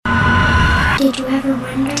Did you ever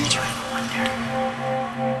wonder?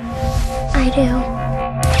 I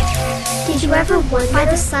do. Did you ever wonder why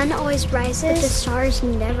the sun always rises, but the stars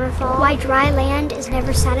never fall? Why dry land is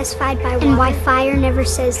never satisfied by water? And why fire never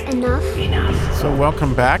says enough? So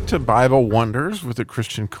welcome back to Bible Wonders with the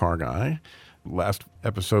Christian Car Guy. Last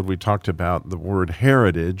episode we talked about the word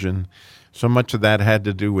heritage, and so much of that had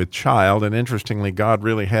to do with child. And interestingly, God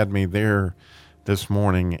really had me there this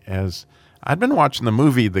morning as I'd been watching the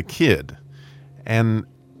movie The Kid. And,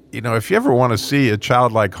 if you ever want to see a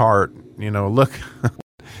childlike heart, look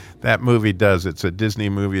that movie does. It's a Disney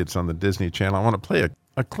movie. It's on the Disney Channel. I want to play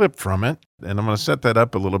a clip from it, and I'm going to set that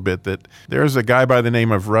up a little bit, that there's a guy by the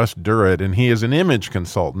name of Russ Durrett, and he is an image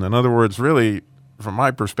consultant. In other words, really, from my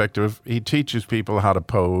perspective, he teaches people how to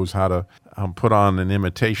pose, how to put on an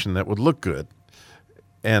imitation that would look good.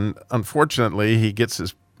 And unfortunately, he gets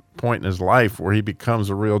his point in his life where he becomes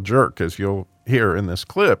a real jerk, as you'll hear in this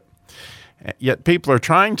clip. Yet people are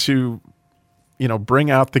trying to, bring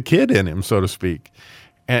out the kid in him, so to speak.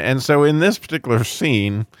 And so in this particular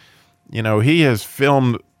scene, he has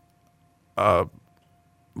filmed a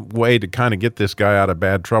way to kind of get this guy out of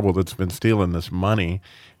bad trouble that's been stealing this money.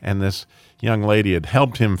 And this young lady had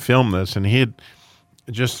helped him film this, and he had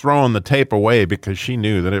just thrown the tape away because she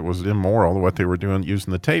knew that it was immoral what they were doing,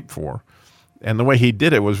 using the tape for. And the way he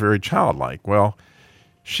did it was very childlike. Well,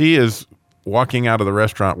 she is walking out of the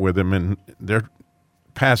restaurant with him, and they're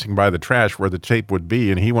passing by the trash where the tape would be,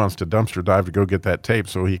 and he wants to dumpster dive to go get that tape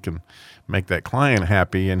so he can make that client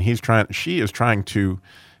happy. And she is trying to,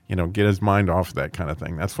 get his mind off of that kind of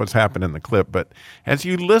thing. That's what's happened in the clip. But as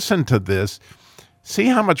you listen to this, see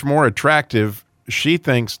how much more attractive she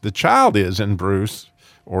thinks the child is in Bruce,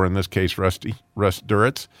 or in this case, Russ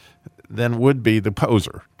Durrett, than would be the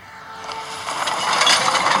poser.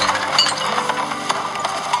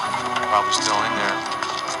 Still in there.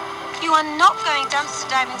 You are not going dumpster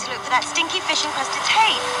diving to look for that stinky fish-encrusted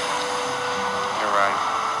tape. You're right.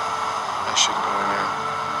 I shouldn't go in there.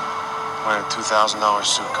 Wear a $2,000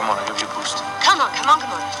 suit. Come on, I'll give you a boost. Come on.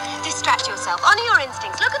 Distract yourself. Honor your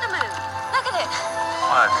instincts. Look at the moon. Look at it.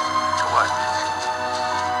 What? To what?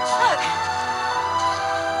 Look.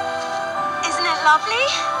 Isn't it lovely?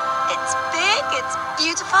 It's big, it's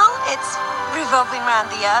beautiful, it's revolving around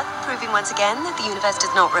the Earth, proving once again that the universe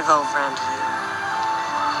does not revolve around you.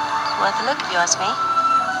 It's worth a look if you ask me.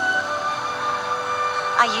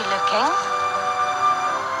 Are you looking?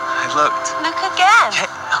 I looked. Look again.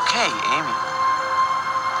 Okay, Amy.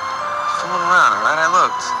 Fooling around, all right? I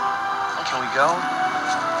looked. Can we go?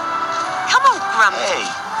 Come on, Grumpy. Hey,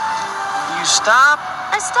 will you stop?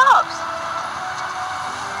 I stopped.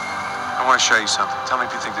 I want to show you something. Tell me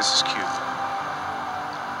if you think this is cute.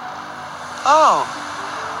 Oh,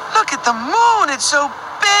 look at the moon. It's so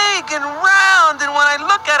big and round. And when I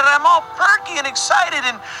look at it, I'm all perky and excited.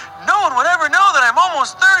 And no one would ever know that I'm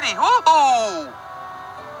almost 30. Woohoo!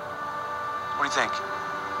 What do you think?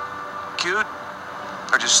 Cute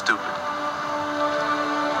or just stupid?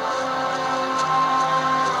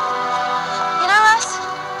 You know, Russ?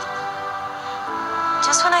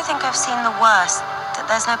 Just when I think I've seen the worst, that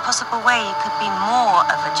there's no possible way you could be more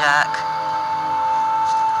of a jerk,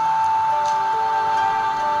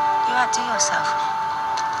 you outdo yourself.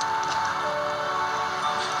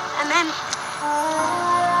 And then,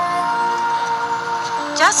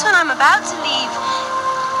 just when I'm about to leave,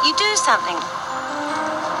 you do something.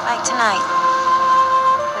 Like tonight,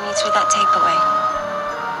 when you threw that tape away.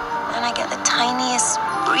 And I get the tiniest,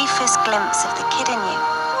 briefest glimpse of the kid in you.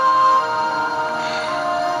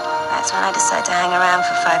 That's when I decide to hang around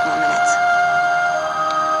for 5 more minutes.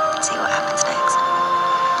 See what happens next.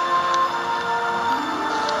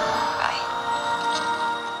 Bye.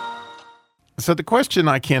 So the question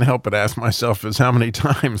I can't help but ask myself is, how many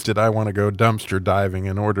times did I want to go dumpster diving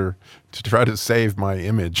in order to try to save my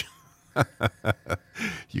image?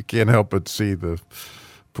 You can't help but see the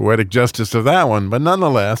poetic justice of that one. But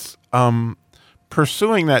nonetheless,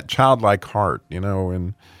 pursuing that childlike heart,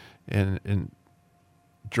 in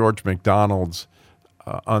George MacDonald's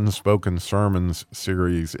Unspoken Sermons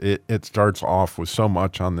series, it starts off with so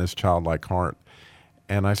much on this childlike heart.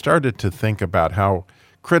 And I started to think about how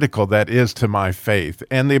critical that is to my faith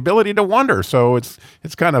and the ability to wonder. So it's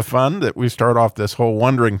kind of fun that we start off this whole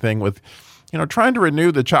wondering thing with, trying to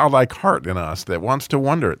renew the childlike heart in us that wants to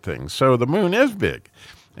wonder at things. So the moon is big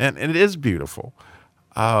and it is beautiful.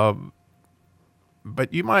 But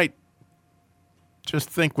you might just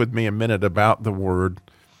think with me a minute about the word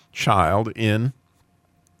child in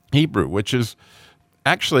Hebrew, which is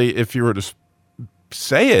actually, if you were to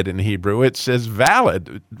say it in Hebrew, it says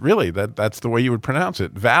valid. Really, that's the way you would pronounce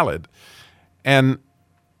it, valid. And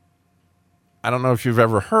I don't know if you've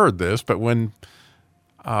ever heard this, but when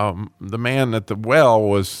the man at the well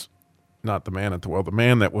was, not the man at the well, the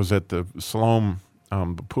man that was at the Siloam,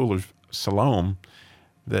 the pool of Siloam,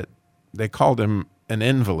 that they called him an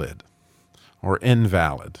invalid or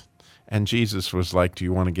invalid. And Jesus was like, do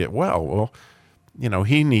you want to get well? Well, you know,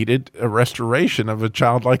 he needed a restoration of a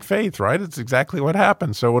childlike faith, right? It's exactly what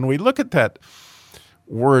happened. So when we look at that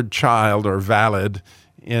word child or valid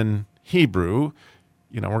in Hebrew,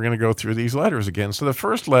 you know, we're going to go through these letters again. So the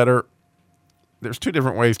first letter, there's two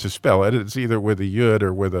different ways to spell it. It's either with a yud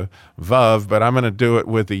or with a vav, but I'm going to do it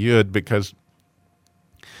with the yud because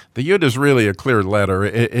the yud is really a clear letter.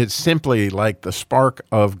 It's simply like the spark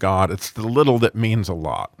of God. It's the little that means a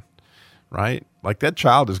lot, right? Like that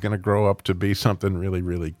child is going to grow up to be something really,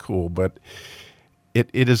 really cool. But it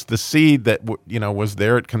is the seed that, you know, was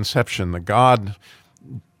there at conception, the God,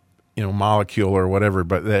 you know, molecule or whatever,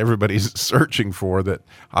 but that everybody's searching for, that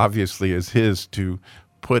obviously is his to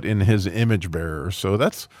put in his image bearer. So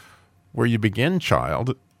that's where you begin,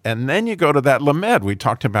 child. And then you go to that lamed we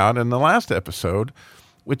talked about in the last episode,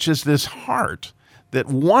 which is this heart that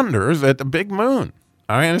wonders at the big moon.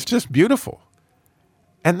 I mean, it's just beautiful.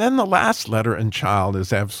 And then the last letter in child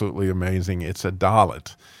is absolutely amazing. It's a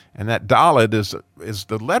dalet. And that dalet is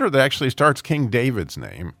the letter that actually starts King David's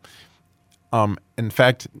name. In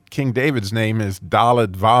fact, King David's name is Dalet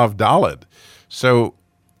Vav Dalet. So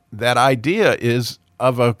that idea is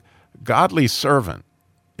of a godly servant,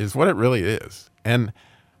 is what it really is. And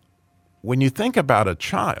when you think about a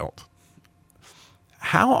child,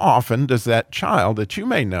 how often does that child that you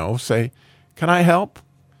may know say, can I help?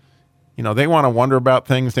 You know, they want to wonder about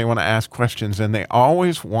things, they want to ask questions, and they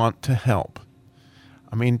always want to help.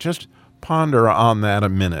 I mean, just ponder on that a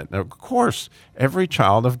minute. Now, of course, every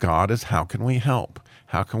child of God is, how can we help?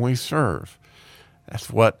 How can we serve? That's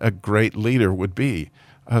what a great leader would be,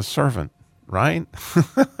 a servant, right?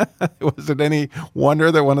 Was it any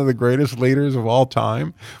wonder that one of the greatest leaders of all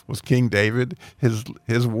time was King David? His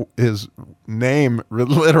name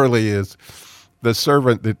literally is the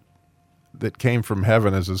servant that came from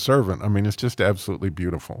heaven as a servant. I mean, it's just absolutely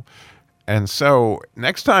beautiful. And so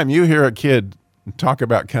next time you hear a kid talk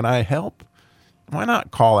about, can I help? Why not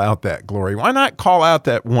call out that glory? Why not call out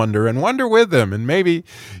that wonder and wonder with them? And maybe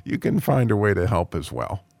you can find a way to help as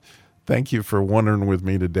well. Thank you for wondering with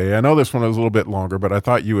me today. I know this one was a little bit longer, but I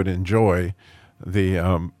thought you would enjoy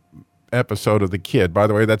the episode of The Kid. By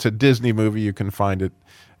the way, that's a Disney movie. You can find it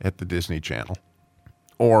at the Disney Channel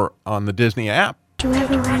or on the Disney app. Did you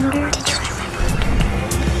ever wonder?